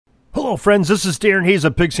Hello, friends. This is Darren Hayes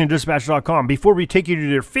of PigskinDispatch.com. Before we take you to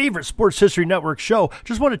your favorite Sports History Network show,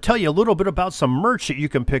 just want to tell you a little bit about some merch that you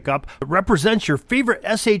can pick up that represents your favorite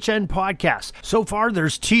SHN podcast. So far,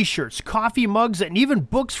 there's t-shirts, coffee mugs, and even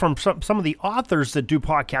books from some of the authors that do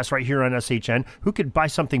podcasts right here on SHN. Who could buy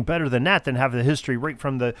something better than that, than have the history right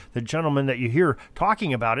from the gentleman that you hear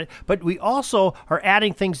talking about it? But we also are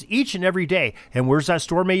adding things each and every day. And where's that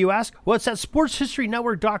store, may you ask? Well, it's at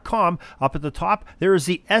SportsHistoryNetwork.com. Up at the top, there is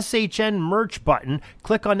the SHN merch button.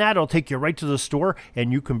 Click on that. It'll take you right to the store,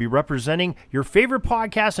 and you can be representing your favorite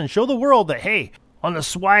podcast and show the world that, hey, on the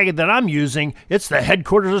swag that I'm using, it's the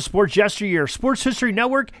headquarters of sports yesteryear, Sports History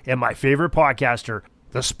Network, and my favorite podcaster,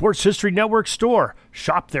 the Sports History Network store.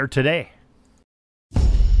 Shop there today.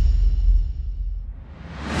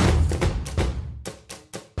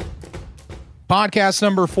 Podcast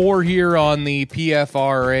number 4 here on the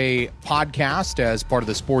PFRA Podcast as part of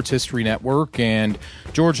the Sports History Network. And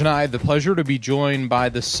George and I have the pleasure to be joined by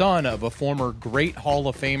the son of a former great Hall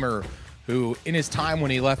of Famer who, in his time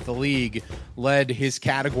when he left the league, led his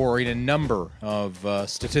category in a number of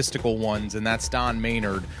statistical ones, and that's Jon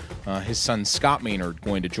Maynard. His son, Scot Maynard,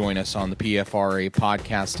 going to join us on the PFRA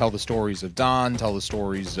Podcast, tell the stories of Don, tell the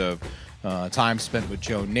stories of time spent with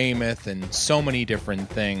Joe Namath, and so many different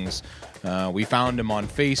things. We found him on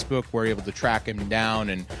Facebook. We were able to track him down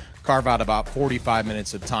and carve out about 45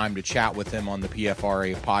 minutes of time to chat with him on the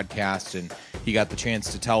PFRA Podcast, and he got the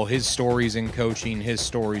chance to tell his stories in coaching, his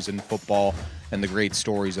stories in football, and the great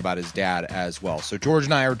stories about his dad as well. So George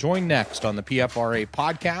and I are joined next on the PFRA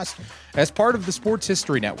Podcast as part of the Sports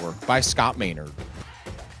History Network by Scot Maynard.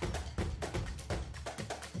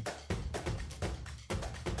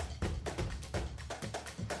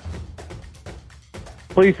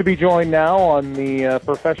 Pleased to be joined now on the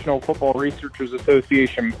Professional Football Researchers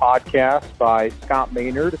Association podcast by Scot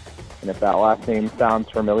Maynard. And if that last name sounds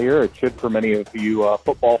familiar, it should for many of you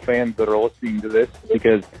football fans that are listening to this,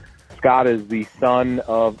 because Scot is the son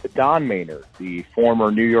of Don Maynard, the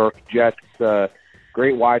former New York Jets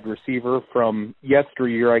great wide receiver from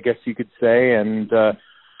yesteryear, I guess you could say. And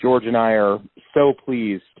George and I are so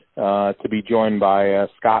pleased to be joined by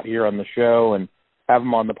Scot here on the show and have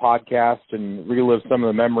him on the podcast and relive some of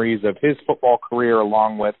the memories of his football career,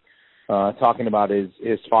 along with talking about his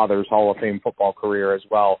father's Hall of Fame football career as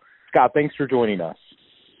well. Scot, thanks for joining us.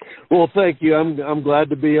 Well, thank you. I'm glad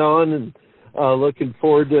to be on, and looking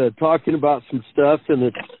forward to talking about some stuff. And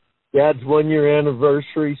it's Dad's 1-year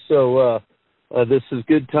anniversary, so this is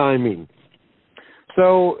good timing.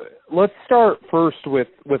 So let's start first with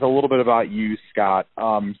a little bit about you, Scot,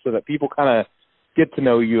 so that people kind of get to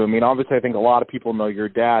know you. I mean, obviously, I think a lot of people know your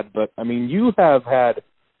dad, but, I mean, you have had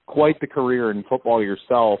quite the career in football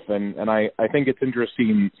yourself, and I think it's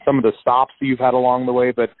interesting some of the stops that you've had along the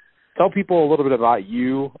way, but tell people a little bit about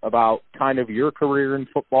you, about kind of your career in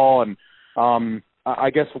football, and I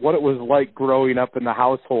guess what it was like growing up in the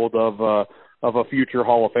household of a future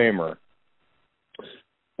Hall of Famer.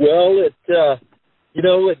 Well,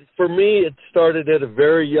 for me, it started at a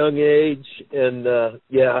very young age, and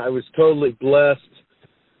I was totally blessed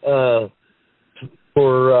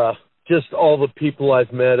for just all the people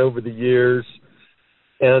I've met over the years,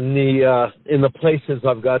 and in the places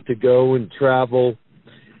I've got to go and travel,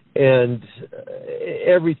 and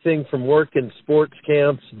everything from working sports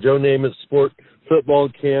camps, Joe Namath sport football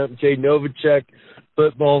camp, Jay Novacek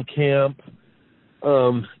football camp,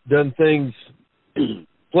 done things,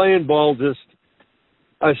 playing ball.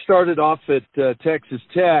 I started off at Texas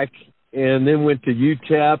Tech, and then went to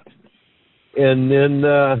UTEP, and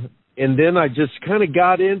then I just kind of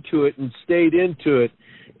got into it and stayed into it,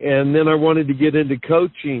 and then I wanted to get into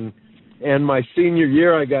coaching, and my senior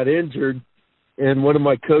year I got injured, and one of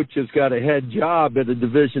my coaches got a head job at a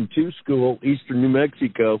Division II school, Eastern New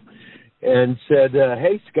Mexico, and said,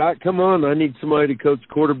 hey, Scot, come on, I need somebody to coach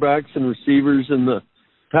quarterbacks and receivers in the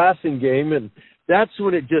passing game. And that's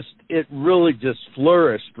when it really just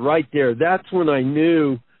flourished right there. That's when I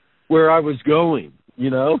knew where I was going, you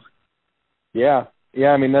know? Yeah.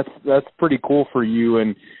 I mean, that's pretty cool for you.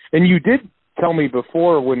 And you did tell me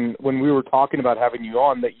before when we were talking about having you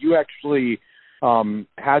on that you actually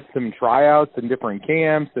had some tryouts in different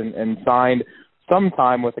camps and signed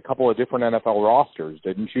sometime with a couple of different NFL rosters,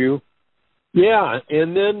 didn't you? Yeah,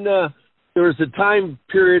 and then there was a time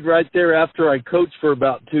period right there after I coached for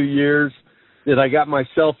about 2 years that I got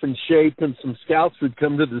myself in shape, and some scouts would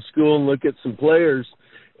come to the school and look at some players,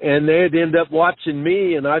 and they'd end up watching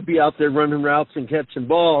me, and I'd be out there running routes and catching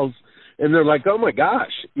balls, and they're like, oh, my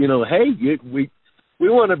gosh, hey, we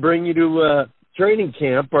want to bring you to a training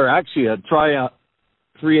camp, or actually a tryout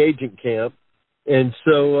free agent camp, And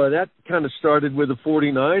so that kind of started with the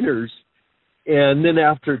 49ers. And then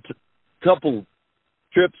after a couple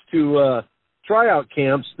trips to tryout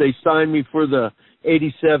camps, they signed me for the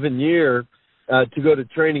 87 year to go to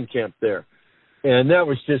training camp there. And that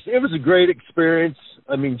was it was a great experience.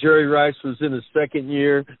 I mean, Jerry Rice was in his second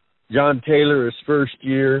year, John Taylor his first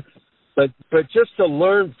year. But just to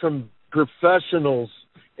learn from professionals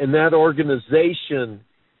in that organization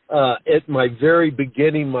at my very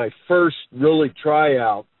beginning, my first really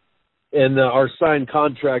tryout, and our signed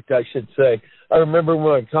contract, I should say. I remember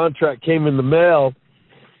when my contract came in the mail,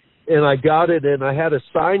 and I got it, and I had a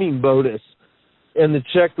signing bonus, and the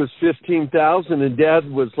check was $15,000, and Dad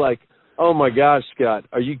was like, "Oh my gosh, Scott,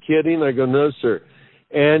 are you kidding?" I go, "No, sir."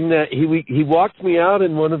 And he walked me out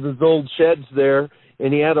in one of his old sheds there,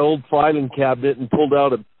 and he had an old filing cabinet and pulled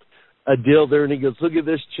out a deal there, and he goes, "Look at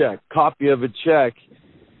this check, copy of a check,"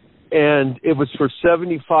 and it was for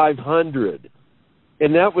 $7,500,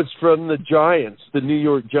 and that was from the Giants, the New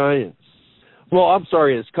York Giants. Well, I'm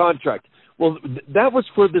sorry, his contract. Well, that was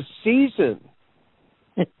for the season.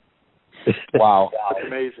 Wow.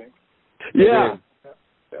 Amazing. Yeah.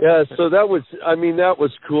 Yeah, so that was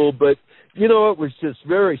cool, but, it was just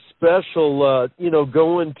very special,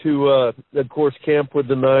 going to, of course, camp with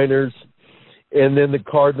the Niners, and then the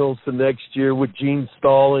Cardinals the next year with Gene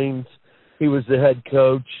Stallings. He was the head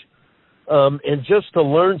coach, and just to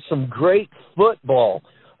learn some great football.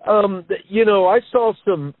 I saw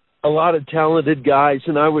a lot of talented guys,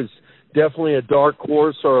 and I was definitely a dark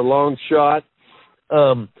horse or a long shot.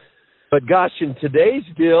 But gosh, in today's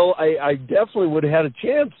deal, I definitely would have had a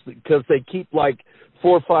chance because they keep like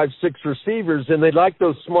 4, 5, 6 receivers, and they like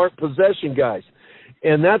those smart possession guys.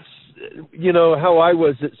 And that's, how I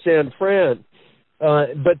was at San Fran.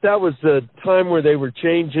 But that was the time where they were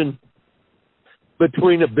changing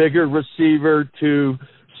between a bigger receiver to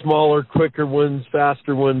smaller, quicker ones,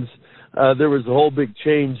 faster ones. There was a whole big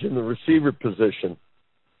change in the receiver position.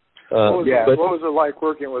 What was it like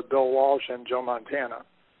working with Bill Walsh and Joe Montana?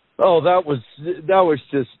 Oh, that was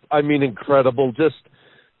just, incredible.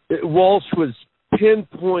 Walsh was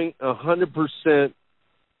pinpoint 100%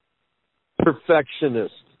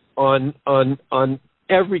 perfectionist on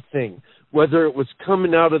everything, whether it was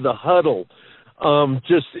coming out of the huddle,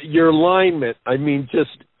 just your alignment.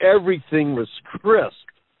 Just everything was crisp.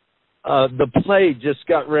 The play just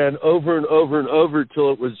got ran over and over and over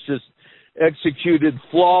till it was just executed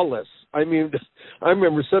flawless. I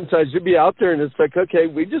remember sometimes you'd be out there and it's like, okay,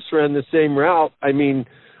 we just ran the same route,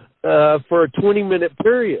 for a 20-minute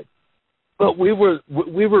period. But we were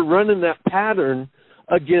running that pattern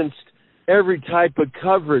against every type of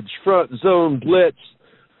coverage, front zone, blitz,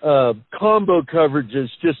 combo coverages.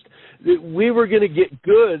 Just we were going to get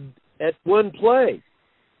good at one play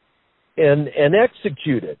and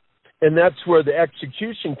execute it. And that's where the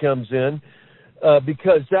execution comes in.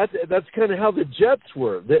 Because that's kind of how the Jets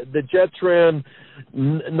were. The Jets ran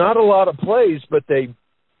not a lot of plays, but they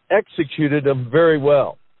executed them very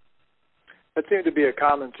well. That seemed to be a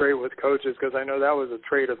common trait with coaches because I know that was a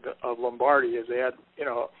trait of Lombardi is they had,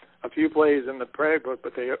 a few plays in the playbook,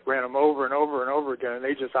 but they ran them over and over and over again, and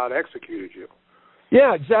they just out-executed you.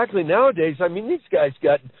 Yeah, exactly. Nowadays, these guys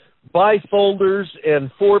got bifolders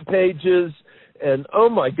and 4 pages and, oh,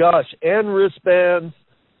 my gosh, and wristbands.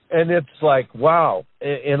 And it's like, wow.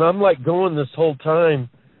 And I'm like going this whole time,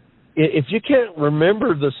 if you can't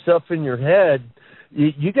remember the stuff in your head,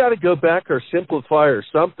 you got to go back or simplify or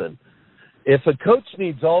something. If a coach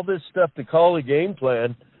needs all this stuff to call a game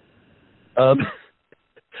plan,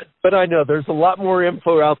 but I know there's a lot more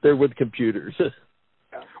info out there with computers.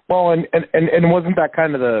 Well, and wasn't that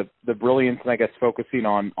kind of the brilliance, and I guess focusing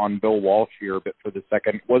on Bill Walsh here a bit for the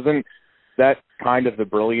second, wasn't that kind of the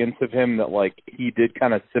brilliance of him that, like, he did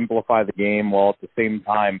kind of simplify the game while at the same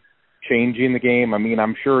time changing the game?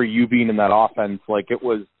 I'm sure you being in that offense, like, it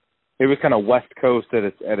was kind of West Coast at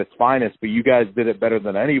its finest, but you guys did it better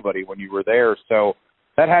than anybody when you were there. So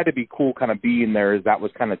that had to be cool kind of being there as that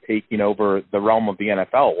was kind of taking over the realm of the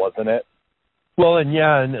NFL, wasn't it? Well,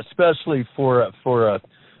 and especially for a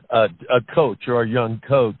coach or a young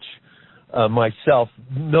coach, myself,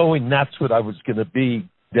 knowing that's what I was going to be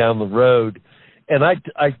down the road. And I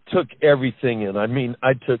took everything in.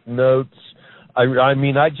 I took notes. I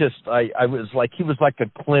was like, he was like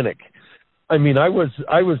a clinic. I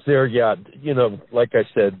was there. Yeah. Like I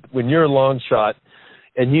said, when you're a long shot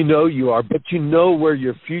and you are, but where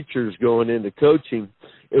your future is going into coaching,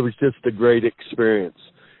 it was just a great experience.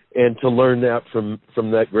 And to learn that from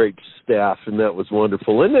that great staff, and that was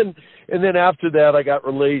wonderful. And then after that, I got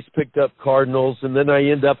released, picked up Cardinals, and then I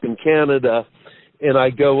end up in Canada. and I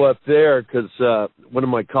go up there because one of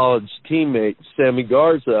my college teammates, Sammy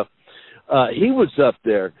Garza, he was up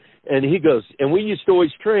there, and he goes, and we used to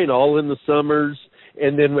always train all in the summers,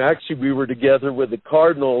 and then we were together with the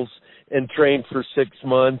Cardinals and trained for 6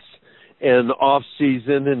 months and off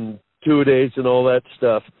season and two-a-days and all that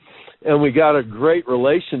stuff. And we got a great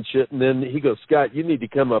relationship. And then he goes, Scott, you need to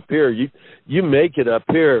come up here. You make it up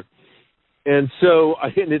here. And so I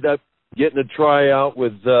ended up getting a tryout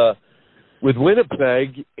with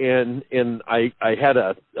Winnipeg, and I had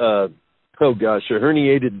a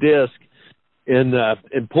herniated disc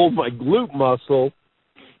and pulled my glute muscle,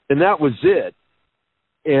 and that was it.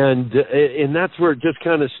 And that's where it just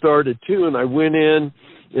kind of started too. And I went in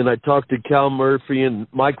and I talked to Cal Murphy, and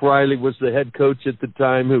Mike Riley was the head coach at the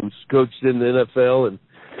time, who was coached in the NFL and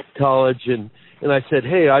college. And I said,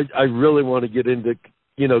 hey, I really want to get into,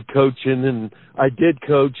 coaching. And I did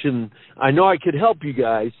coach, and I know I could help you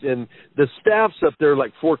guys. And the staff's up there,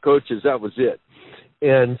 like 4 coaches. That was it.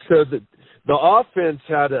 And so the offense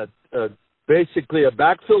had basically a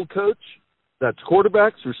backfield coach. That's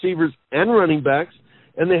quarterbacks, receivers, and running backs.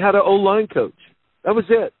 And they had an O-line coach. That was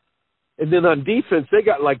it. And then on defense, they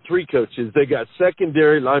got like 3 coaches. They got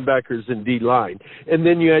secondary, linebackers, and D-line. And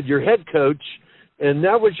then you had your head coach, and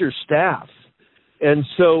that was your staff. And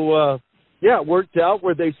so, it worked out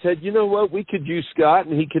where they said, you know what, we could use Scott,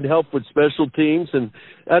 and he can help with special teams. And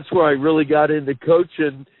that's where I really got into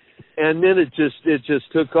coaching. And then it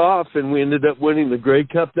just took off, and we ended up winning the Grey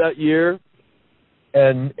Cup that year.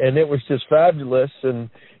 And it was just fabulous. And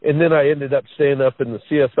then I ended up staying up in the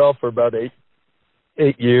CFL for about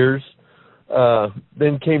eight years.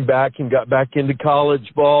 Then came back and got back into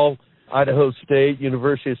college ball, Idaho State,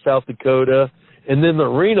 University of South Dakota. And then the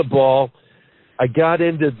arena ball, I got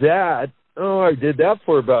into that. I did that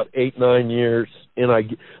for about 8-9 years. And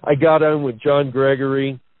I got on with John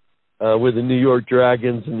Gregory with the New York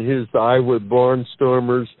Dragons and the Iowa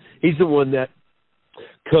Barnstormers. He's the one that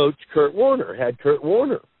coached Kurt Warner, had Kurt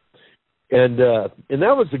Warner. And that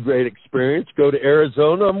was a great experience. Go to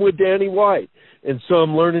Arizona, I'm with Danny White. And so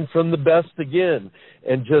I'm learning from the best again.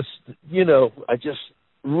 And just, I just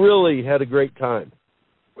really had a great time.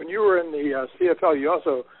 When you were in the CFL, you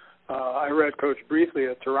also, I read, coached briefly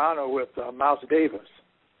at Toronto with Mouse Davis.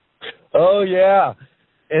 Oh, yeah.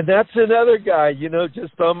 And that's another guy,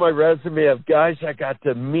 just on my resume of guys I got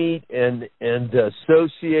to meet and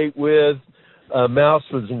associate with. Mouse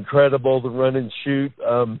was incredible to run and shoot.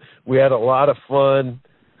 We had a lot of fun.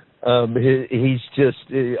 He's just,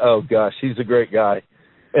 he's a great guy.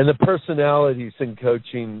 And the personalities in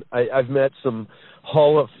coaching, I've met some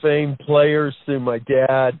Hall of Fame players through my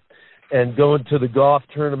dad, and going to the golf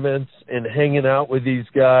tournaments and hanging out with these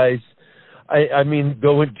guys. I mean,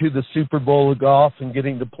 going to the Super Bowl of golf and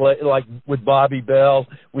getting to play, like with Bobby Bell.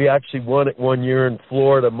 We actually won it one year in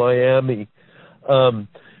Florida, Miami.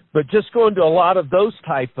 But just going to a lot of those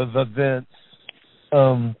type of events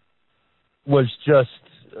was just,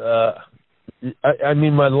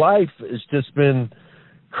 my life has just been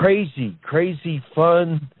crazy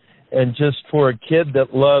fun. And just for a kid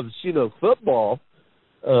that loves, football,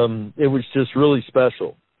 it was just really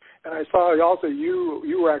special. And I saw also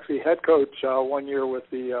you were actually head coach 1 year with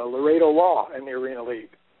the Laredo Law in the Arena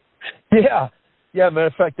League. Yeah. Matter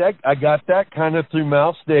of fact, I got that kind of through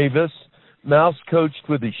Mouse Davis. Mouse coached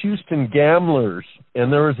with the Houston Gamblers,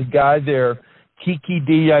 and there was a guy there, Kiki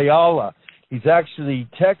Ayala. He's actually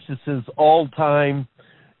Texas's all-time,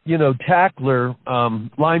 tackler,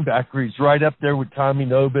 linebacker. He's right up there with Tommy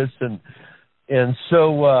Nobis, and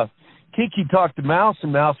so Kiki talked to Mouse,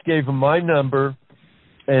 and Mouse gave him my number,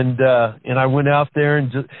 and I went out there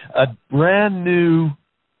and just a brand new,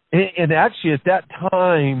 and actually at that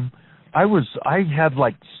time I had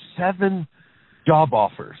like 7 job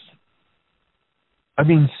offers.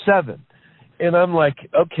 7. And I'm like,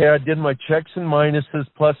 okay, I did my checks and minuses,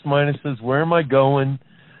 plus minuses. Where am I going?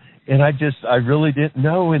 And I really didn't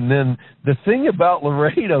know. And then the thing about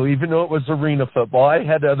Laredo, even though it was arena football, I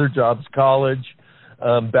had other jobs, college,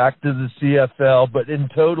 back to the CFL, but in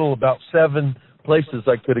total about 7 places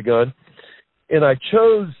I could have gone. And I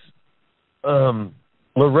chose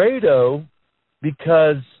Laredo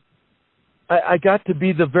because I got to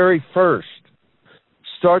be the very first,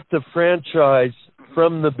 start the franchise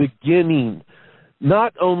from the beginning,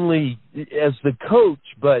 not only as the coach,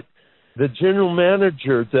 but the general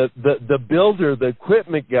manager, the builder, the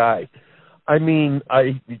equipment guy. I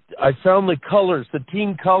found the colors, the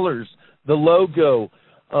team colors, the logo,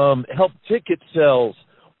 helped ticket sales,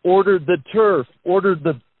 ordered the turf, ordered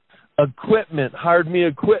the equipment, hired me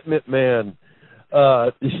equipment man.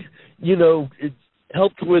 It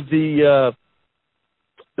helped with the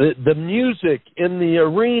the music in the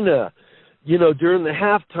arena, during the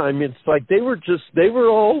halftime, it's like they were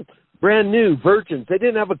all brand new virgins. They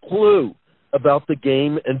didn't have a clue about the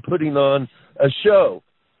game and putting on a show.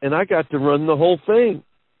 And I got to run the whole thing.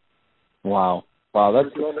 Wow,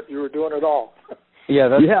 you were doing it all. Yeah,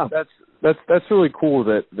 that's really cool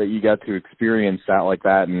that you got to experience that like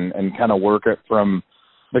that and kind of work it from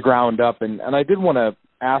the ground up. And I did want to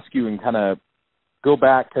ask you and kind of go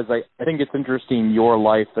back, because I think it's interesting, your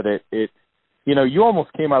life, that it you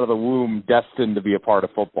almost came out of the womb destined to be a part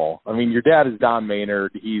of football. I mean, your dad is Jon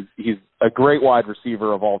Maynard. He's a great wide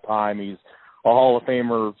receiver of all time. He's a Hall of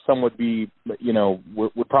Famer. Some would be,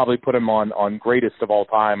 would probably put him on greatest of all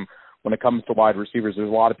time when it comes to wide receivers. There's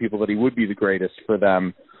a lot of people that he would be the greatest for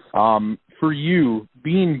them. For you,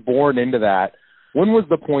 being born into that, when was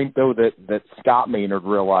the point, though, that Scot Maynard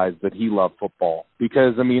realized that he loved football?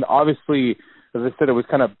 Because, I mean, obviously, as I said, it was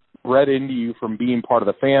kind of bred into you from being part of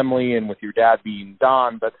the family and with your dad being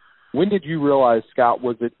Don. But when did you realize, Scott?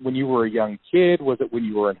 Was it when you were a young kid? Was it when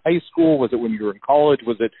you were in high school? Was it when you were in college?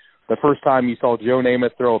 Was it the first time you saw Joe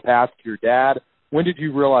Namath throw a pass to your dad? When did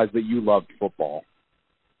you realize that you loved football?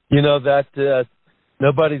 That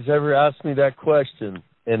nobody's ever asked me that question,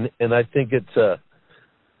 and I think it's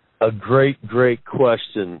a great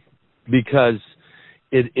question, because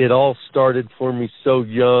it all started for me so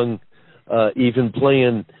young, even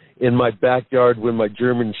playing in my backyard with my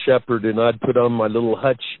German Shepherd, and I'd put on my little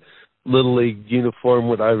Hutch Little League uniform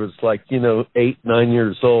when I was 8, 9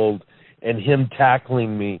 years old, and him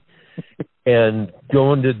tackling me and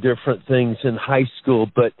going to different things in high school.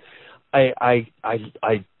 But I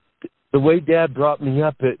the way Dad brought me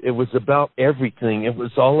up, it was about everything. It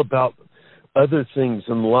was all about other things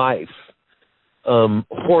in life,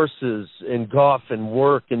 horses and golf and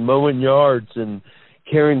work and mowing yards and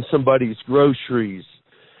carrying somebody's groceries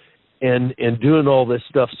and doing all this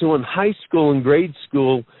stuff. So in high school and grade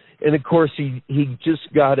school, and of course he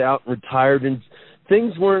just got out and retired, and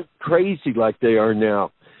things weren't crazy like they are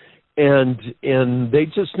now. And they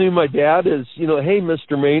just knew my dad as, hey,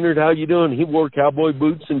 Mr. Maynard, how you doing? He wore cowboy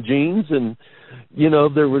boots and jeans, and,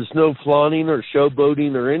 there was no flaunting or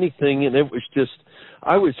showboating or anything. And it was just,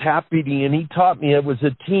 I was happy and he taught me it was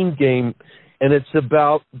a team game, and it's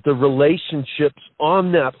about the relationships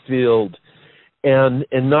on that field and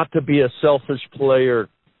not to be a selfish player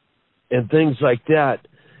and things like that.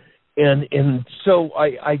 And so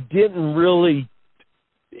I didn't really,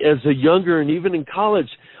 as a younger and even in college,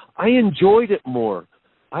 I enjoyed it more.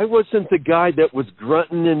 I wasn't the guy that was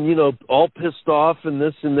grunting and, all pissed off and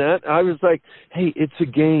this and that. I was like, hey, it's a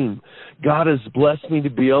game. God has blessed me to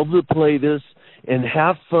be able to play this and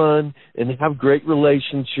have fun and have great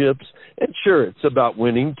relationships. And sure, it's about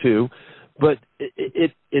winning too, but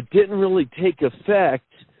it didn't really take effect.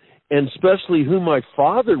 And especially who my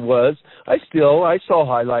father was, I saw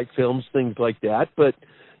highlight films, things like that, but,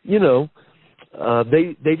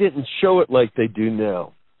 they didn't show it like they do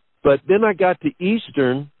now. But then I got to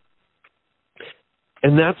Eastern,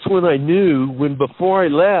 and that's when I knew, before I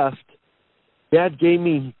left, Dad gave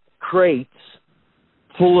me crates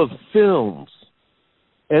full of films.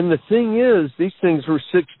 And the thing is, these things were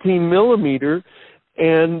 16 millimeter,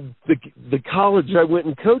 and the college I went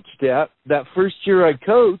and coached at, that first year I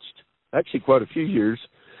coached, actually quite a few years,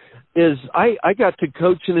 is I got to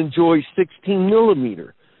coach and enjoy 16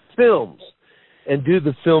 millimeter films and do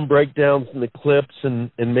the film breakdowns and the clips and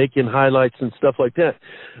making highlights and stuff like that.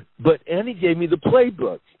 And he gave me the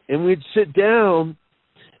playbook, and we'd sit down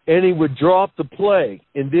and he would draw up the play,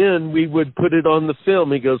 and then we would put it on the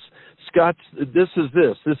film. He goes, Scott, this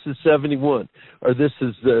is 71, or this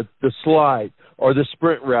is the slide, or the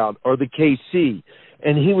sprint route, or the KC.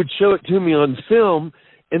 And he would show it to me on film,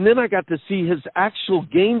 and then I got to see his actual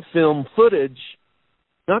game film footage,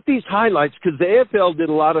 not these highlights, because the AFL did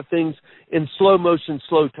a lot of things in slow motion,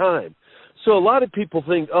 slow time. So a lot of people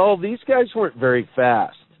think, these guys weren't very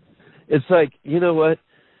fast. It's like, you know what?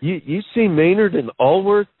 You see Maynard and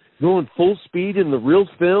Allworth going full speed in the real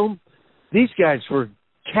film? These guys were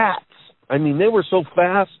cats. I mean, they were so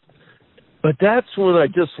fast. But that's when I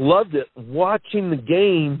just loved it, watching the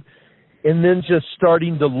game and then just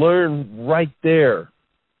starting to learn right there.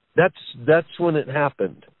 That's when it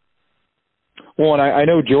happened. Well, and I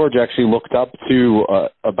know George actually looked up to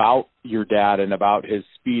about your dad and about his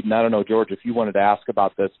speed. And I don't know, George, if you wanted to ask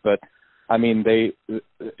about this, but I mean,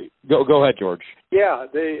 go ahead, George. Yeah,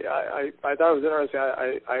 I thought it was interesting.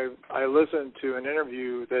 I listened to an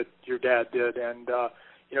interview that your dad did, and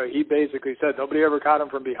he basically said nobody ever caught him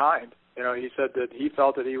from behind. He said that he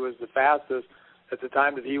felt that he was the fastest at the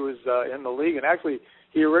time that he was in the league, and actually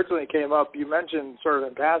he originally came up, you mentioned sort of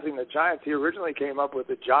in passing the Giants, he originally came up with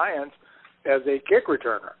the Giants as a kick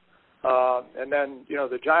returner. And then,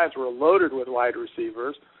 the Giants were loaded with wide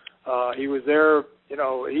receivers. He was there,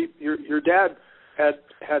 your dad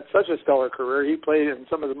had such a stellar career. He played in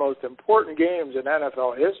some of the most important games in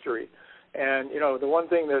NFL history. And, the one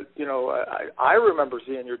thing that, I remember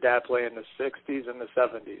seeing your dad play in the 60s and the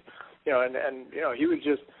 70s, and he was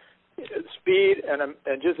just speed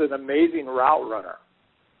and just an amazing route runner.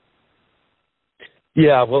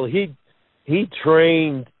 Yeah, well, he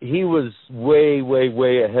trained, he was way, way,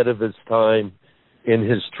 way ahead of his time in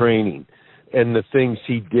his training and the things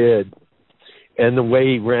he did and the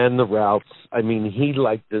way he ran the routes. I mean, he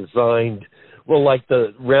designed,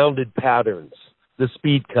 the rounded patterns, the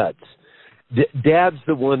speed cuts. Dad's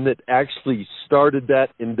the one that actually started that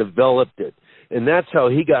and developed it. And that's how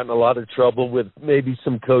he got in a lot of trouble with maybe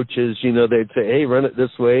some coaches. They'd say, hey, run it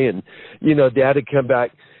this way. And, Dad would come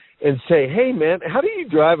back and say, hey, man, how do you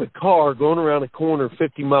drive a car going around a corner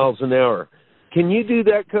 50 miles an hour? Can you do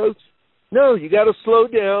that, Coach? No, you got to slow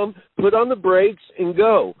down, put on the brakes, and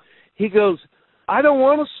go. He goes, I don't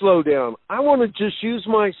want to slow down. I want to just use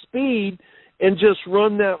my speed and just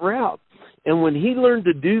run that route. And when he learned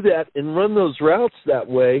to do that and run those routes that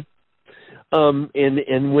way,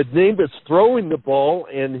 and with Namath throwing the ball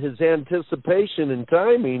and his anticipation and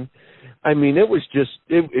timing, I mean, it was just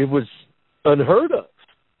it was unheard of.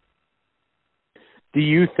 Do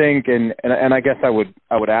you think, and I guess I would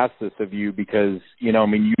ask this of you because,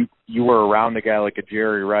 you were around a guy like a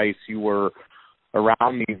Jerry Rice, you were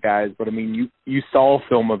around these guys, but I mean, you saw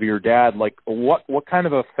film of your dad. Like, what kind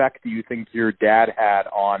of effect do you think your dad had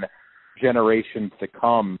on generations to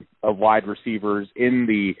come of wide receivers in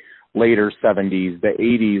the later 70s, the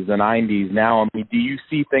 80s, the 90s now? I mean, do you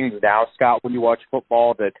see things now, Scott, when you watch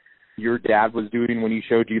football that your dad was doing when he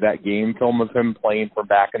showed you that game film of him playing from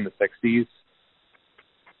back in the 60s?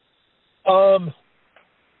 I'm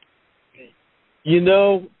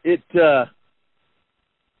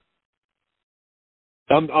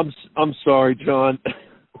sorry, John.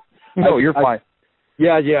 No, you're fine.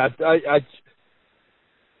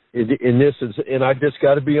 And I just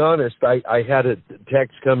got to be honest. I had a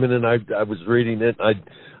text come in and I was reading it.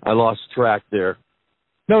 I lost track there.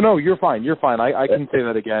 No, you're fine. I can say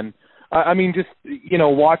that again. I mean, just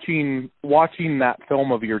watching that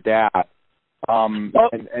film of your dad, and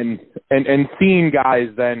seeing guys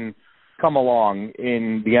then come along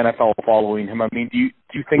in the NFL following him. I mean, do you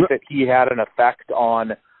think that he had an effect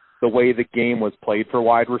on the way the game was played for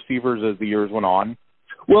wide receivers as the years went on?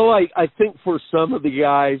 Well, I think for some of the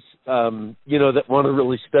guys, that want to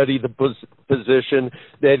really study the position,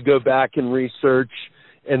 they'd go back and research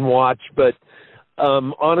and watch. But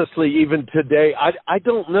honestly, even today, I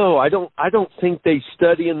don't know. I don't think they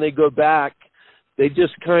study and they go back. They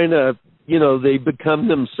just kind of, they become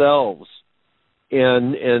themselves.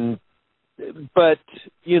 But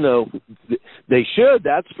they should,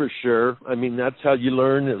 that's for sure. I mean, that's how you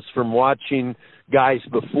learn, is from watching guys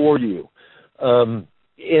before you. And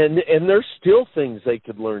there's still things they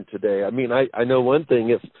could learn today. I mean, I know one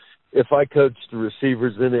thing, if I coached the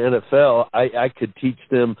receivers in the NFL, I could teach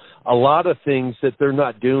them a lot of things that they're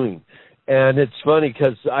not doing. And it's funny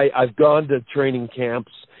because I've gone to training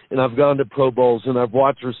camps and I've gone to Pro Bowls and I've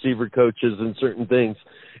watched receiver coaches and certain things.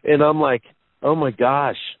 And I'm like, oh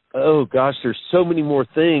gosh, there's so many more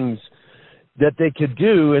things that they could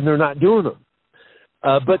do and they're not doing them.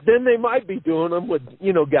 But then they might be doing them with,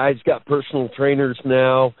 guys got personal trainers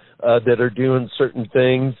now that are doing certain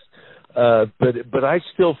things. But I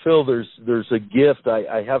still feel there's a gift.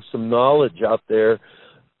 I have some knowledge out there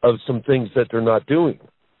of some things that they're not doing.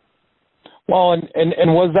 Well,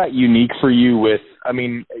 and was that unique for you with, I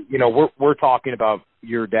mean, we're talking about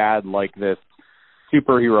your dad like this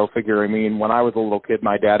superhero figure. I mean, when I was a little kid,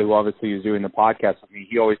 my dad, who obviously is doing the podcast with me,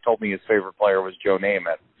 he always told me his favorite player was Joe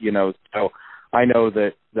Namath, so I know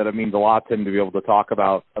that it means a lot to him to be able to talk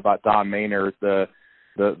about Don Maynard, the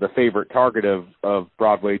favorite target of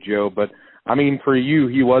Broadway Joe. But I mean, for you,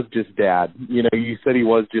 he was just dad. You said he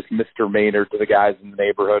was just Mr. Maynard to the guys in the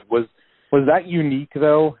neighborhood. Was that unique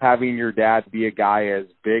though, having your dad be a guy as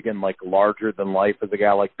big and larger than life as a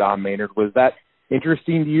guy like Don Maynard? Was that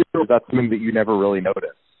interesting to you, or was that something that you never really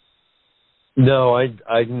noticed? No,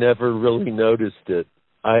 I never really noticed it.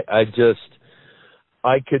 I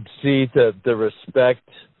could see the respect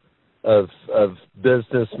of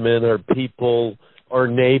businessmen or people or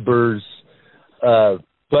neighbors,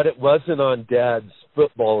 but it wasn't on Dad's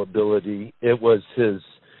football ability. It was his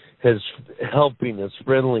helping, his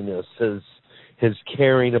friendliness, his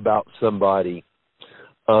caring about somebody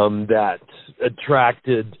that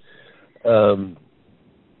attracted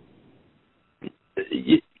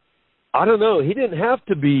I don't know. He didn't have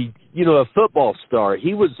to be, a football star.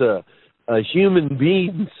 He was a human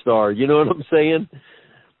being star. You know what I'm saying?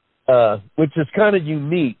 Which is kind of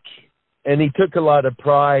unique, and he took a lot of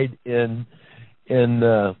pride in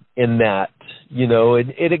that.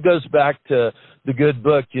 And it goes back to the good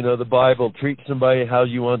book, the Bible. Treat somebody how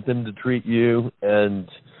you want them to treat you, and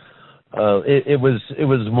it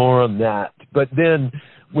was more on that. But then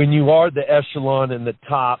when you are the echelon and the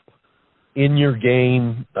top in your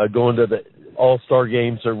game, going to the all-star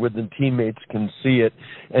games or when the teammates can see it,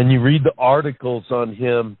 and you read the articles on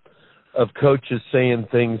him of coaches saying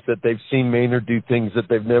things that they've seen Maynard do, things that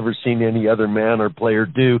they've never seen any other man or player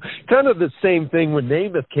do. Kind of the same thing when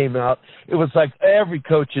Namath came out. It was like every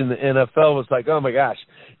coach in the NFL was like, oh, my gosh,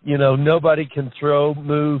 nobody can throw,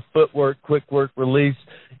 move, footwork, quick work, release.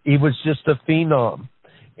 He was just a phenom.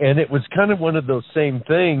 And it was kind of one of those same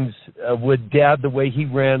things with Dad, the way he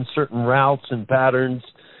ran certain routes and patterns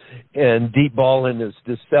and deep ball and his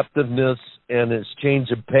deceptiveness and his change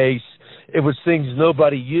of pace. It was things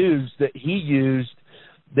nobody used that he used,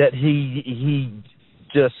 that he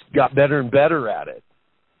just got better and better at it.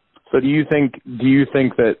 So do you think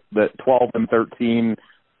that 12 and 13,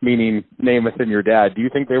 meaning Namath and your dad, do you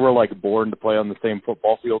think they were like born to play on the same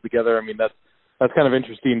football field together? I mean, that's kind of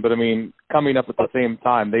interesting, but I mean, coming up at the same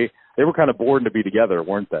time, they were kind of born to be together,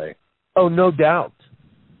 weren't they? Oh, no doubt.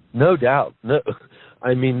 No doubt. No,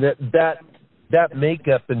 I mean, that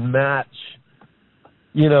makeup and match,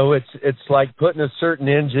 it's like putting a certain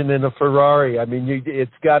engine in a Ferrari. I mean,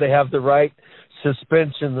 it's got to have the right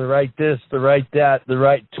suspension, the right this, the right that, the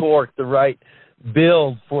right torque, the right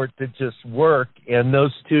build for it to just work. And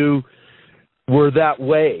those two were that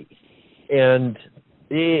way. And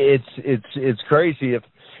it's crazy.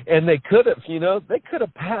 And they could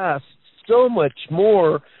have passed so much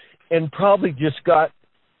more and probably just got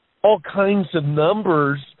all kinds of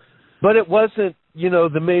numbers, but it wasn't,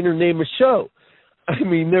 the Maynard Namath show. I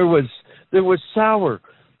mean, there was Sauer,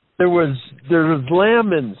 there was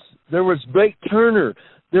Lamons, there was Blake Turner,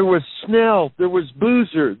 there was Snell, there was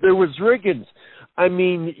Boozer, there was Riggins. I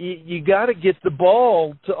mean, you got to get the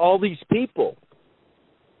ball to all these people.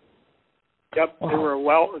 Yep, they were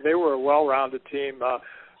a well-rounded team.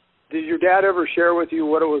 Did your dad ever share with you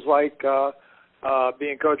what it was like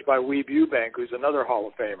being coached by Weeb Ewbank, who's another Hall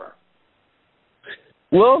of Famer?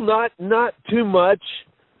 Well, not too much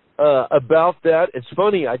about that. It's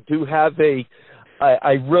funny. I do have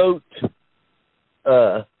I wrote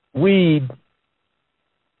Weeb.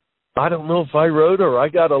 I don't know if I wrote or I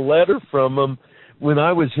got a letter from him when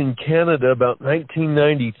I was in Canada about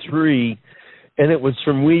 1993, and it was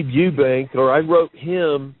from Weeb Ewbank, or I wrote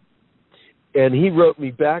him, and he wrote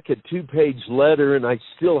me back a 2-page letter, and I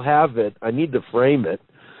still have it. I need to frame it.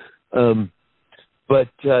 But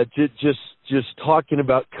just talking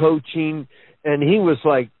about coaching, and he was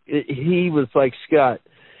like, Scott,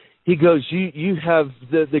 he goes, you have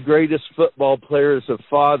the greatest football player as a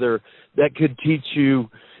father that could teach you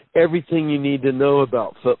everything you need to know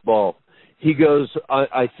about football. He goes,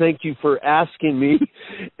 I thank you for asking me,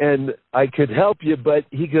 and I could help you, but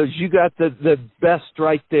he goes, you got the best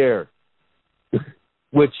right there,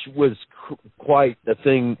 which was quite a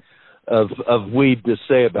thing of Weeb to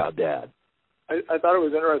say about Dad. I thought it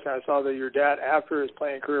was interesting. I saw that your dad, after his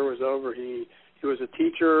playing career was over, he was a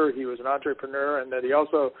teacher, he was an entrepreneur, and that he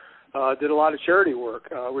also did a lot of charity work,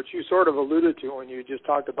 which you sort of alluded to when you just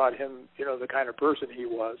talked about him, the kind of person he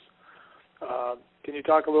was. Can you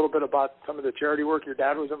talk a little bit about some of the charity work your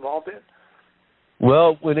dad was involved in?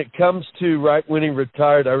 Well, when it comes to right when he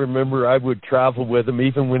retired, I remember I would travel with him,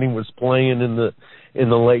 even when he was playing in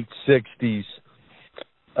the late 60s.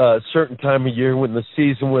 A certain time of year when the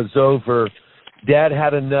season was over, Dad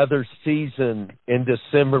had another season in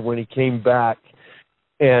December when he came back,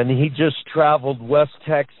 and he just traveled West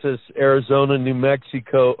Texas, Arizona, New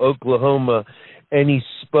Mexico, Oklahoma, and he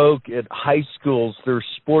spoke at high schools, their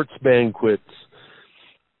sports banquets.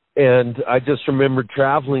 And I just remember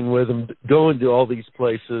traveling with him, going to all these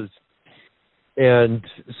places. And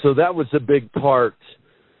so that was a big part.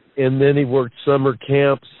 And then he worked summer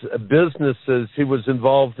camps, businesses. He was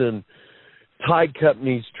involved in tide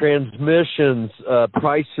companies, transmissions,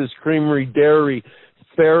 Price's Creamery Dairy,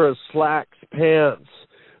 Farrah Slacks Pants,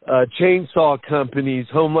 chainsaw companies,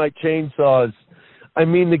 Home Light Chainsaws. I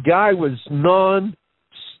mean, the guy was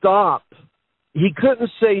non-stop. He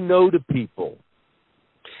couldn't say no to people.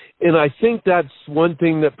 And I think that's one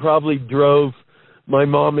thing that probably drove my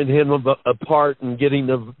mom and him apart in getting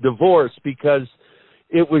a divorce, because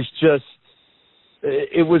it was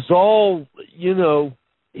all,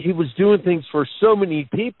 he was doing things for so many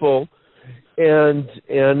people, and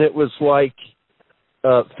it was like,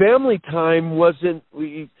 family time wasn't.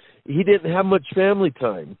 He didn't have much family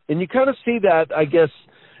time, and you kind of see that, I guess,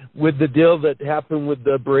 with the deal that happened with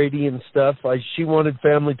Brady and stuff. She wanted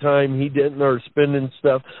family time, he didn't, or spending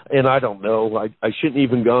stuff, and I don't know. I shouldn't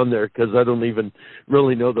even gone there because I don't even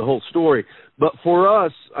really know the whole story. But for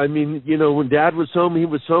us, I mean, you know, when Dad was home, he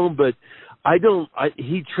was home, but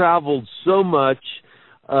he traveled so much.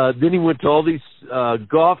 Then he went to all these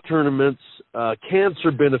golf tournaments,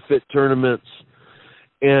 cancer benefit tournaments,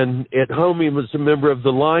 and at home he was a member of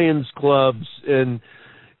the Lions clubs, and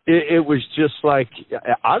it was just like,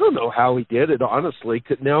 I don't know how he did it, honestly.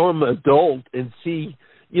 Now I'm an adult and see,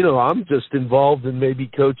 you know, I'm just involved in maybe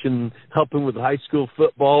coaching, helping with high school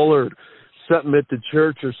football or something at the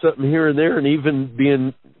church or something here and there, and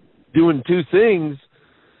even doing two things,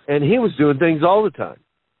 and he was doing things all the time.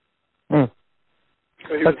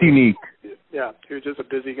 That's unique. Yeah, he was just a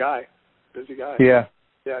busy guy. Yeah.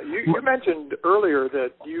 Yeah, you mentioned earlier that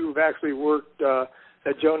you've actually worked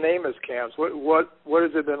at Joe Namath's camps. What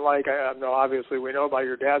has it been like? I know obviously we know about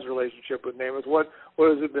your dad's relationship with Namath. What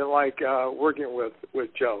has it been like working with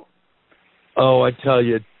Joe? Oh, I tell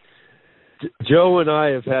you, Joe and I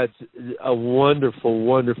have had a wonderful,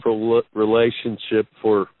 wonderful relationship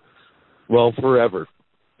for, well, forever.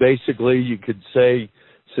 Basically, you could say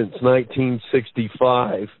since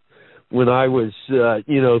 1965, when I was,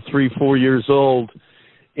 3-4 years old,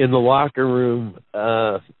 in the locker room.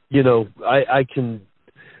 I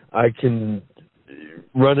can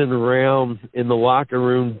running around in the locker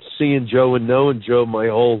room, seeing Joe and knowing Joe my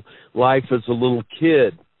whole life as a little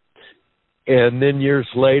kid. And then years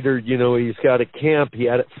later, he's got a camp. He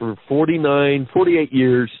had it for 48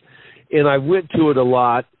 years. And I went to it a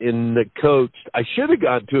lot and coached. I should have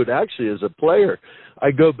gone to it actually as a player.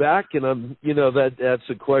 I go back and that's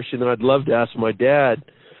a question I'd love to ask my dad.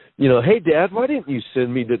 Hey, Dad, why didn't you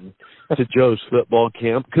send me to Joe's football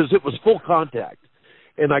camp? Because it was full contact.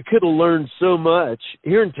 And I could have learned so much.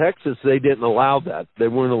 Here in Texas, they didn't allow that. They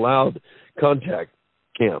weren't allowed contact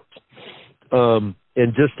camps. And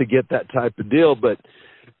just to get that type of deal. But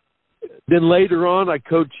then later on, I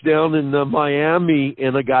coached down in Miami,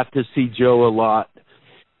 and I got to see Joe a lot.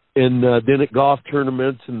 And then at golf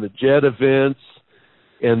tournaments and the jet events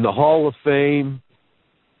and the Hall of Fame.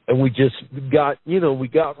 And we just got, we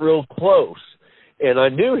got real close. And I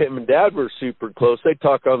knew him and Dad were super close. They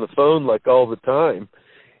talk on the phone like all the time.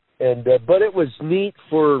 And but it was neat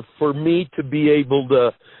for me to be able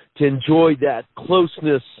to enjoy that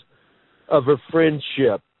closeness of a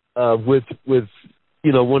friendship with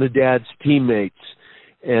one of Dad's teammates.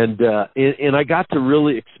 And I got to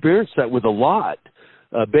really experience that with a lot.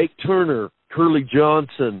 Bake Turner, Curly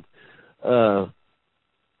Johnson, I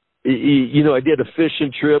did a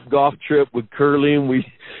fishing trip, golf trip with Curly,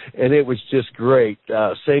 and it was just great.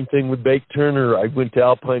 Same thing with Bake Turner. I went to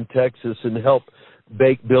Alpine, Texas, and helped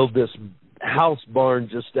Bake build this house barn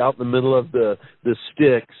just out in the middle of the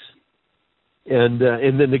sticks. And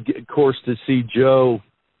then, of course, to see Joe,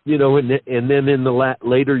 and then in the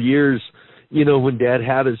later years, when Dad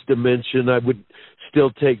had his dementia, I would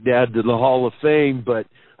still take Dad to the Hall of Fame, but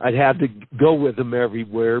I'd have to go with him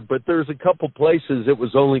everywhere. But there's a couple places it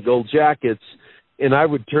was only Gold Jackets, and I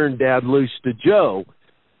would turn Dad loose to Joe.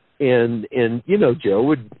 And Joe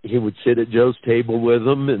would sit at Joe's table with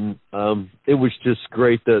him, and it was just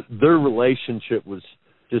great. Their relationship was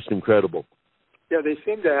just incredible. Yeah, they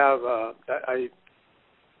seem to have I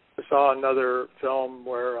saw another film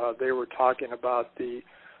where they were talking about the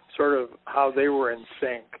sort of how they were in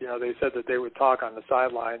sync. They said that they would talk on the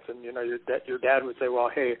sidelines, and your dad would say, "Well,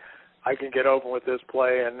 hey, I can get open with this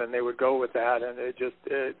play," and then they would go with that, and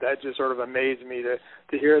that just sort of amazed me to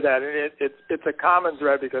hear that. And it's a common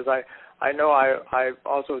thread because I know I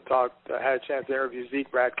also had a chance to interview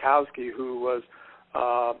Zeke Bratkowski, who was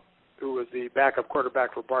the backup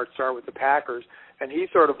quarterback for Bart Starr with the Packers, and he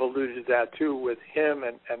sort of alluded to that too, with him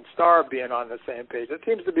and Starr being on the same page. It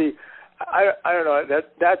seems to be, I don't know,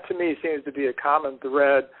 that to me seems to be a common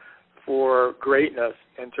thread for greatness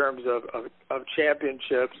in terms of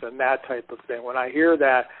championships and that type of thing. When I hear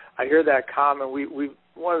that common, we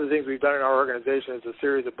one of the things we've done in our organization is a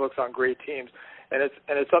series of books on great teams, and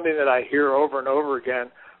it's something that I hear over and over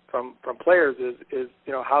again from players is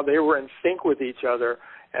how they were in sync with each other,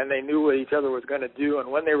 and they knew what each other was going to do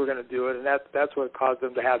and when they were going to do it, and that's what caused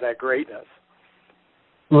them to have that greatness.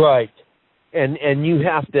 Right. And you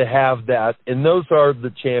have to have that, and those are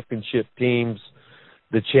the championship teams,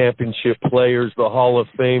 the championship players, the Hall of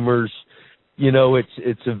Famers.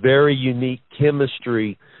 It's a very unique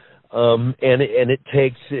chemistry, and it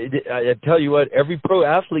takes. I tell you what, every pro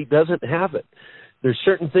athlete doesn't have it. there's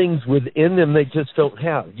certain things within them they just don't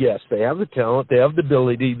have. Yes, they have the talent, they have the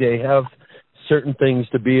ability, they have certain things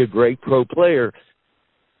to be a great pro player,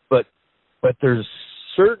 but there's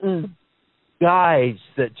certain guys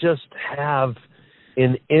that just have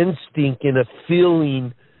an instinct and a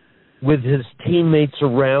feeling with his teammates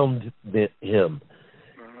around him,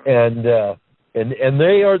 and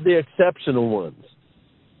they are the exceptional ones.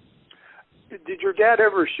 Did your dad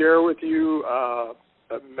ever share with you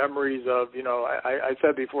memories of, I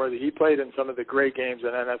said before that he played in some of the great games in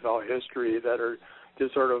NFL history that are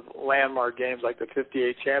just sort of landmark games, like the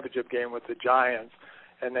 58 championship game with the Giants,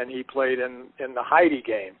 and then he played in the Heidi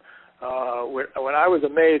game. When I was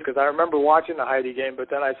amazed, because I remember watching the Heidi game, but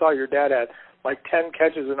then I saw your dad had like 10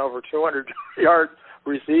 catches and over 200 yards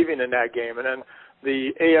receiving in that game. And then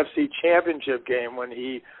the AFC championship game when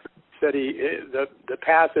he said the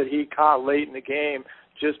pass that he caught late in the game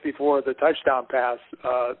just before the touchdown pass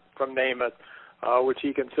from Namath, which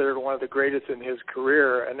he considered one of the greatest in his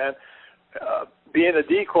career. And then being a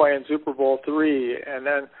decoy in Super Bowl III, and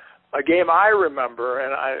then a game I remember,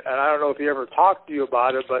 and I don't know if he ever talked to you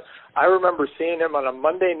about it, but I remember seeing him on a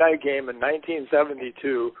Monday night game in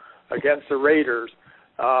 1972 against the Raiders,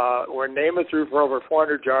 where Namath threw for over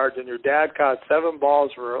 400 yards, and your dad caught 7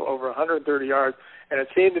 balls for over 130 yards. And it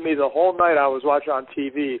seemed to me the whole night I was watching on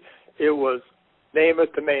TV, it was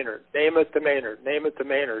Namath to Maynard, Namath to Maynard, Namath to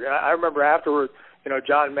Maynard. And I remember afterwards,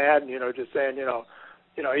 John Madden, just saying,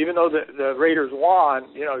 even though the Raiders won,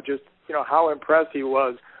 how impressed he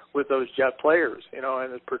was with those Jet players, and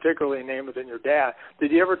particularly Namath and your dad.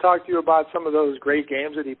 Did he ever talk to you about some of those great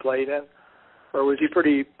games that he played in? Or was he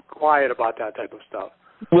pretty quiet about that type of stuff?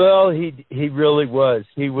 Well, he really was.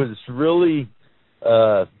 He was really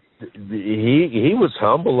he was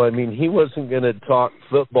humble. I mean, he wasn't going to talk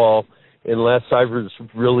football unless I was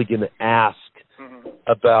really going to ask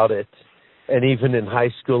about it. And even in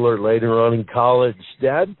high school or later on in college,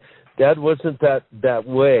 Dad wasn't that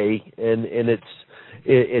way. And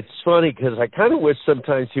it's funny because I kind of wish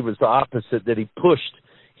sometimes he was the opposite, that he pushed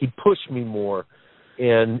me more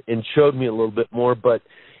and showed me a little bit more. But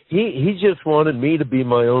he just wanted me to be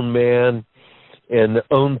my own man and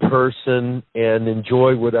own person and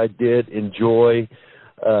enjoy what I did enjoy.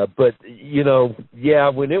 But,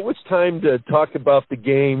 when it was time to talk about the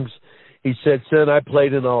games, he said, son, I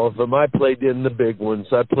played in all of them. I played in the big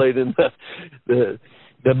ones. I played in the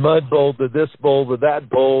Mud Bowl, the this bowl, the that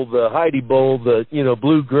bowl, the Heidi Bowl, the,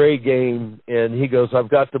 blue-gray game. And he goes, I've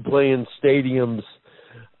got to play in stadiums,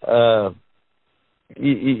 the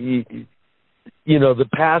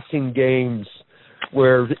passing games,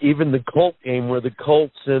 where even the Colt game where the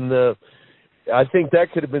Colts and I think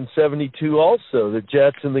that could have been 72 also. The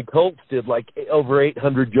Jets and the Colts did like over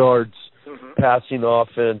 800 yards passing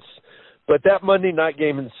offense. But that Monday night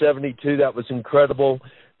game in 72, that was incredible.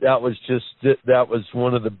 That was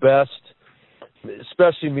one of the best,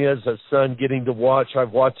 especially me as a son getting to watch.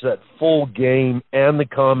 I've watched that full game and the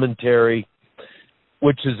commentary,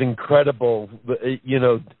 which is incredible.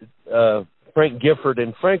 Frank Gifford,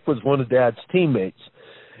 and Frank was one of Dad's teammates.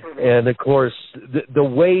 And, of course, the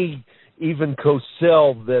way even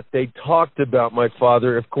Cosell that they talked about my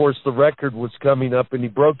father, of course, the record was coming up and he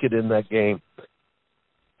broke it in that game.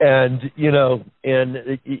 And,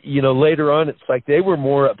 later on, it's like they were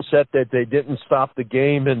more upset that they didn't stop the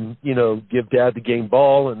game and, give Dad the game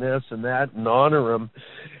ball and this and that and honor him.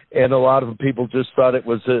 And a lot of people just thought it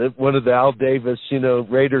was one of the Al Davis,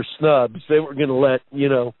 Raider snubs. They were going to let,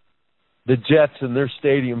 the Jets in their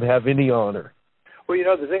stadium have any honor. Well,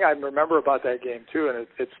 the thing I remember about that game, too, and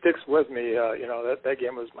it sticks with me, that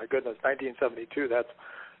game was, my goodness, 1972. That's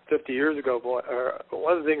 50 years ago. Boy.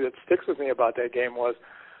 One of the things that sticks with me about that game was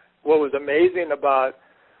what was amazing about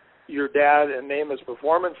your dad and Namath's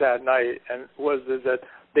performance that night is that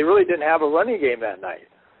they really didn't have a running game that night.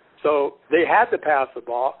 So they had to pass the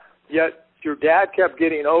ball, yet your dad kept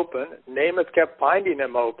getting open, Namath kept finding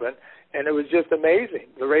him open, and it was just amazing.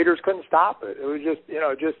 The Raiders couldn't stop it. It was just,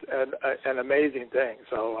 an amazing thing.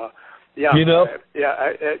 So,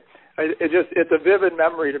 it's a vivid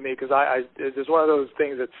memory to me because it's just one of those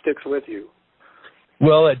things that sticks with you.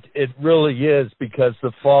 Well, it really is, because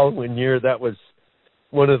the following year, that was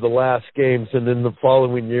one of the last games, and then the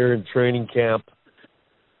following year in training camp,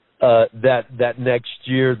 that next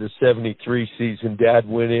year, the 73 season, Dad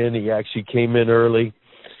went in. He actually came in early.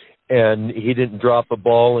 And he didn't drop a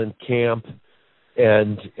ball in camp,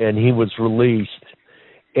 and he was released.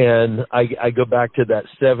 And I go back to that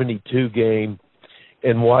 72 game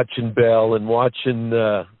and watching Bell and watching,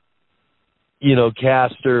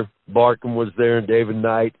 Castor, Barkham was there, and David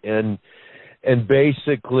Knight. And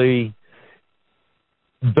basically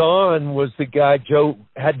Don was the guy Joe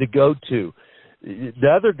had to go to. The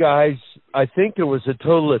other guys, I think there was a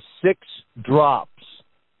total of 6 drops.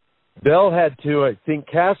 Bell had 2. I think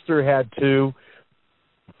Castor had 2.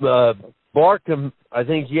 Barkham, I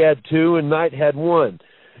think he had 2, and Knight had 1.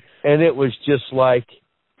 And it was just like,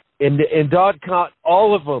 and Dodd caught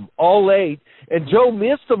all of them, all 8. And Joe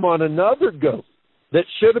missed them on another go that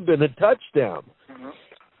should have been a touchdown. Mm-hmm.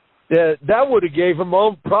 That would have gave him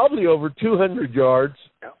probably over 200 yards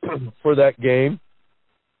for that game.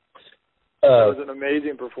 That was an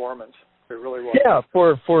amazing performance. It really was. Yeah,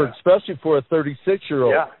 especially for a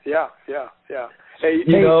 36-year-old. Yeah. Hey,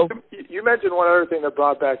 you mentioned one other thing that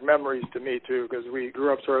brought back memories to me, too, because we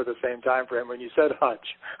grew up sort of the same time frame. When you said Hutch,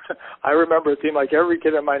 I remember it seemed like every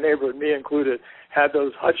kid in my neighborhood, me included, had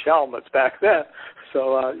those Hutch helmets back then.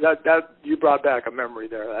 So that you brought back a memory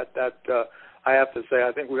there. That I have to say,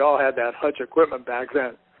 I think we all had that Hutch equipment back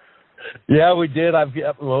then. Yeah, we did. I've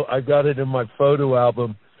got it in my photo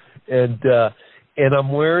album, and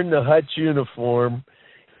I'm wearing the Hutch uniform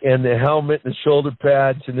and the helmet and the shoulder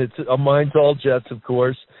pads, and mine's all Jets, of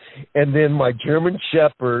course. And then my German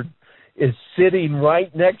Shepherd is sitting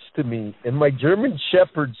right next to me, and my German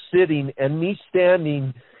Shepherd sitting and me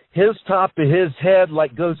standing, his top of his head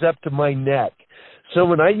like goes up to my neck. So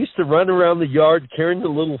when I used to run around the yard carrying the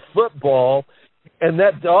little football, and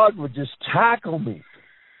that dog would just tackle me.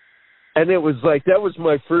 And it was like, that was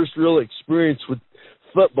my first real experience with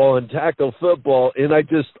football and tackle football, and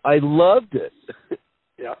I loved it.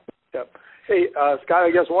 Yeah. Hey, Scott,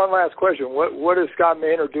 I guess one last question. What is Scot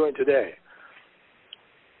Maynard doing today?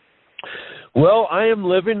 Well, I am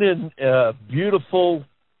living in a beautiful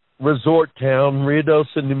resort town,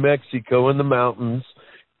 Ruidoso, New Mexico, in the mountains,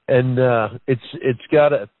 and it's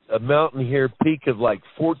got a mountain here, peak of like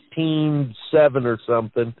 14.7 or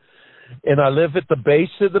something, and I live at the base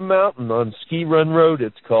of the mountain on Ski Run Road,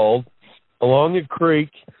 it's called, along a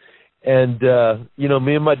creek. And,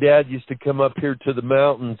 me and my dad used to come up here to the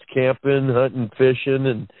mountains camping, hunting,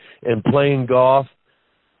 fishing, and playing golf.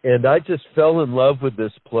 And I just fell in love with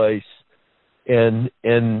this place. And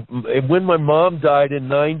when my mom died in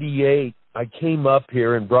 98, I came up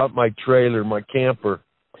here and brought my trailer, my camper.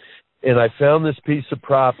 And I found this piece of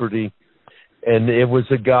property. And it was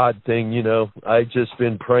a God thing, I just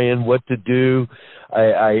been praying what to do.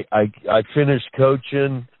 I finished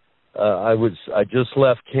coaching. I just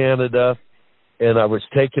left Canada, and I was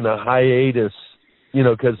taking a hiatus,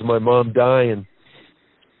 because of my mom dying,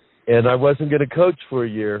 and I wasn't going to coach for a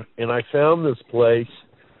year. And I found this place,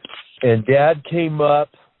 and Dad came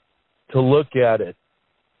up to look at it,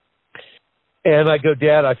 and I go,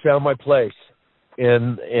 Dad, I found my place,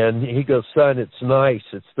 and he goes, son, it's nice.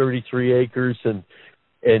 It's 33 acres, and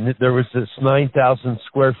there was this 9,000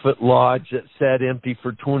 square foot lodge that sat empty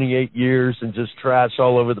for 28 years and just trash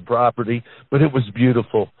all over the property, but it was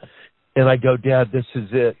beautiful. And I go, Dad, this is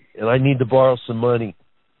it, and I need to borrow some money.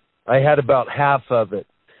 I had about half of it.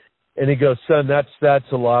 And he goes, son,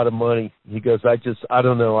 that's a lot of money. He goes, I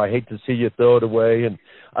don't know. I hate to see you throw it away. And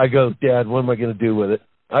I go, Dad, what am I going to do with it?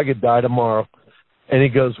 I could die tomorrow. And he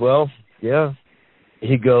goes, well, yeah.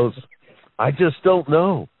 He goes, I just don't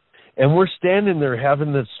know. And we're standing there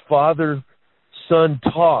having this father-son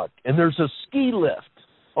talk, and there's a ski lift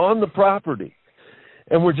on the property.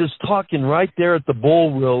 And we're just talking right there at the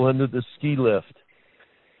bull wheel under the ski lift.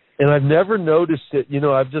 And I've never noticed it.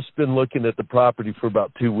 I've just been looking at the property for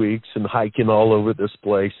about 2 weeks and hiking all over this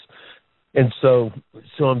place. And so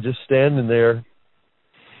I'm just standing there,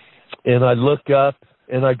 and I look up,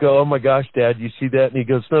 and I go, oh, my gosh, Dad, you see that? And he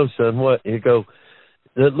goes, no, son, what? And he go,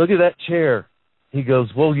 look at that chair. He goes,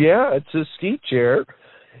 well, yeah, it's a ski chair.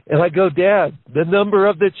 And I go, Dad, the number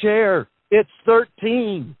of the chair, it's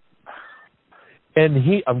 13. And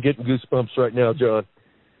I'm getting goosebumps right now, John.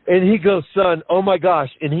 And he goes, son, oh, my gosh.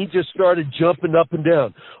 And he just started jumping up and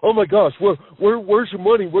down. Oh, my gosh, where's your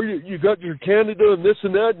money? Where you got your Canada and this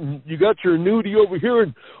and that, and you got your annuity over here.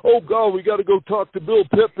 And, oh, God, we got to go talk to Bill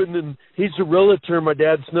Pippin. And he's a realtor my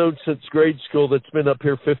dad's known since grade school that's been up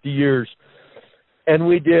here 50 years. And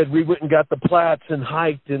we did. We went and got the plats and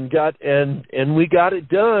hiked and we got it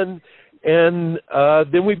done. And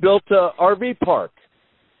then we built a RV park.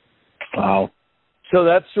 Wow. So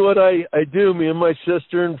that's what I do. Me and my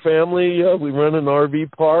sister and family, we run an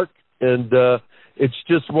RV park, and it's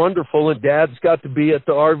just wonderful. And Dad's got to be at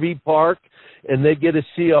the RV park, and they get to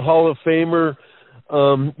see a Hall of Famer,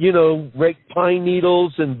 rake pine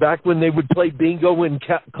needles. And back when they would play bingo and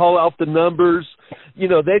call out the numbers,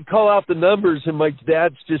 they'd call out the numbers, and my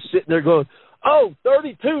dad's just sitting there going, oh,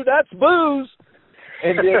 32, that's booze.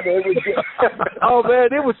 And then they would oh,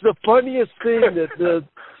 man, it was the funniest thing that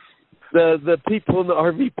the people in the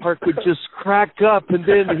RV park would just crack up, and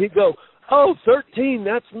then he'd go, "Oh, 13,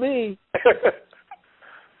 that's me."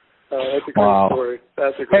 That's a great story.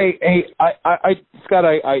 That's a great. Hey, I Scott,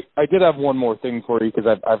 I did have one more thing for you,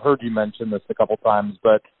 because I've heard you mention this a couple times,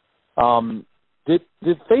 but did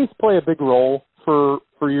faith play a big role for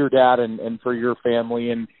your dad and for your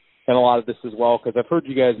family and a lot of this as well? Because I've heard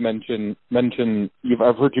you guys mention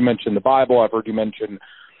I've heard you mention the Bible, I've heard you mention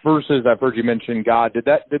verses, I've heard you mention God. Did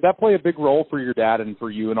that play a big role for your dad and for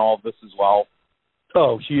you in all of this as well?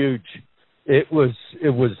 Oh, huge! It was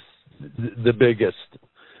the biggest.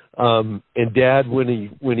 And Dad, when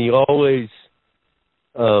he always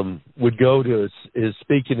would go to his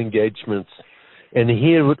speaking engagements, and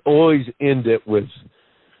he would always end it with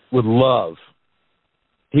love.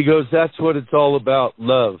 He goes, "That's what it's all about,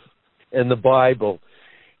 love, and the Bible,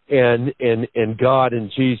 and God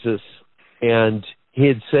and Jesus." And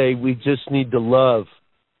he'd say, "We just need to love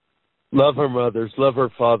our mothers, love our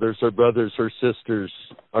fathers, our brothers, our sisters,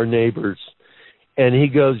 our neighbors." And he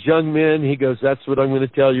goes, "Young men," he goes, "that's what I'm going to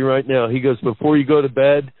tell you right now." He goes, "Before you go to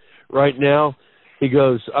bed right now," he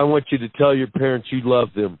goes, "I want you to tell your parents you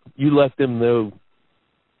love them. You let them know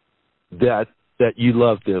that you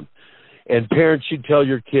love them. And parents, you tell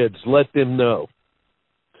your kids, let them know."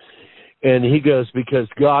 And he goes, "Because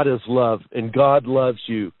God is love, and God loves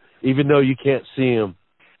you, even though you can't see him.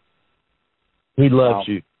 He loves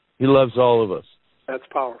you. He loves all of us." That's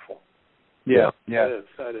powerful. Yeah.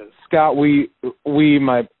 That is. Scott,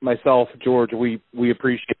 myself, George, we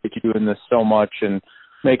appreciate you doing this so much and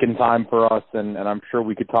making time for us, and I'm sure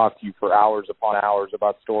we could talk to you for hours upon hours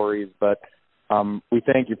about stories, but we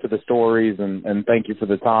thank you for the stories and thank you for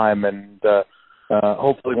the time, and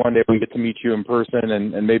hopefully one day we get to meet you in person,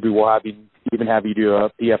 and maybe we'll even have you do a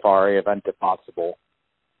PFRA event if possible.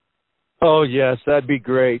 Oh, yes, that'd be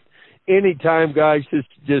great. Anytime, guys,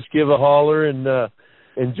 just give a holler,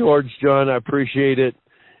 and George, John, I appreciate it,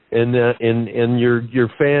 and your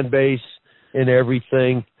fan base and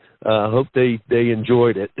everything. Hope they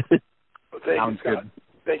enjoyed it. Well, Sounds you, good.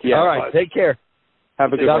 Thank you. All right, take care.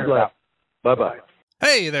 Have a good God one. bless. Bye-bye.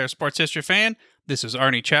 Hey there, sports history fan. This is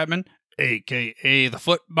Arnie Chapman, a.k.a. the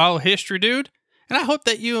Football History Dude, and I hope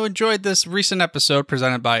that you enjoyed this recent episode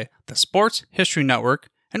presented by the Sports History Network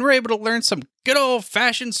and were able to learn some good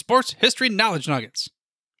old-fashioned sports history knowledge nuggets.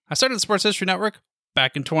 I started the Sports History Network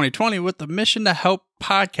back in 2020 with the mission to help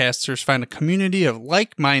podcasters find a community of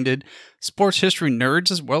like-minded sports history nerds,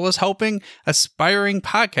 as well as helping aspiring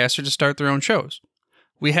podcasters to start their own shows.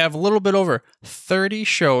 We have a little bit over 30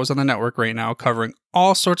 shows on the network right now covering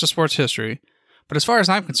all sorts of sports history, but as far as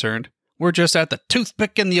I'm concerned, we're just at the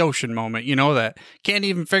toothpick in the ocean moment, that can't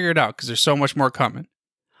even figure it out because there's so much more coming.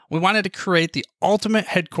 We wanted to create the ultimate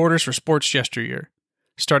headquarters for sports yesteryear,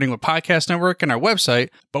 starting with Podcast Network and our website,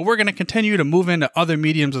 but we're going to continue to move into other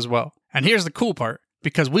mediums as well. And here's the cool part,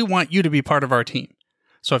 because we want you to be part of our team.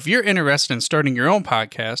 So if you're interested in starting your own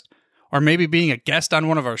podcast, or maybe being a guest on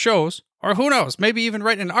one of our shows, or who knows, maybe even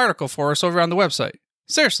writing an article for us over on the website.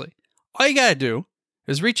 Seriously, all you gotta do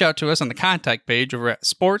is reach out to us on the contact page over at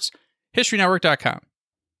sportshistorynetwork.com.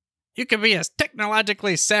 You can be as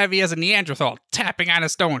technologically savvy as a Neanderthal tapping on a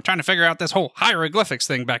stone trying to figure out this whole hieroglyphics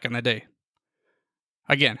thing back in the day.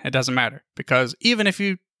 Again, it doesn't matter, because even if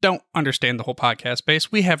you don't understand the whole podcast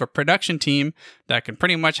space, we have a production team that can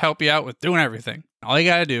pretty much help you out with doing everything. All you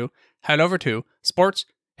gotta do, head over to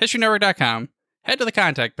sportshistorynetwork.com, head to the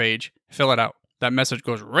contact page, fill it out. That message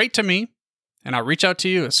goes right to me, and I'll reach out to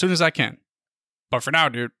you as soon as I can. But for now,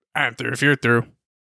 dude, I'm through if you're through.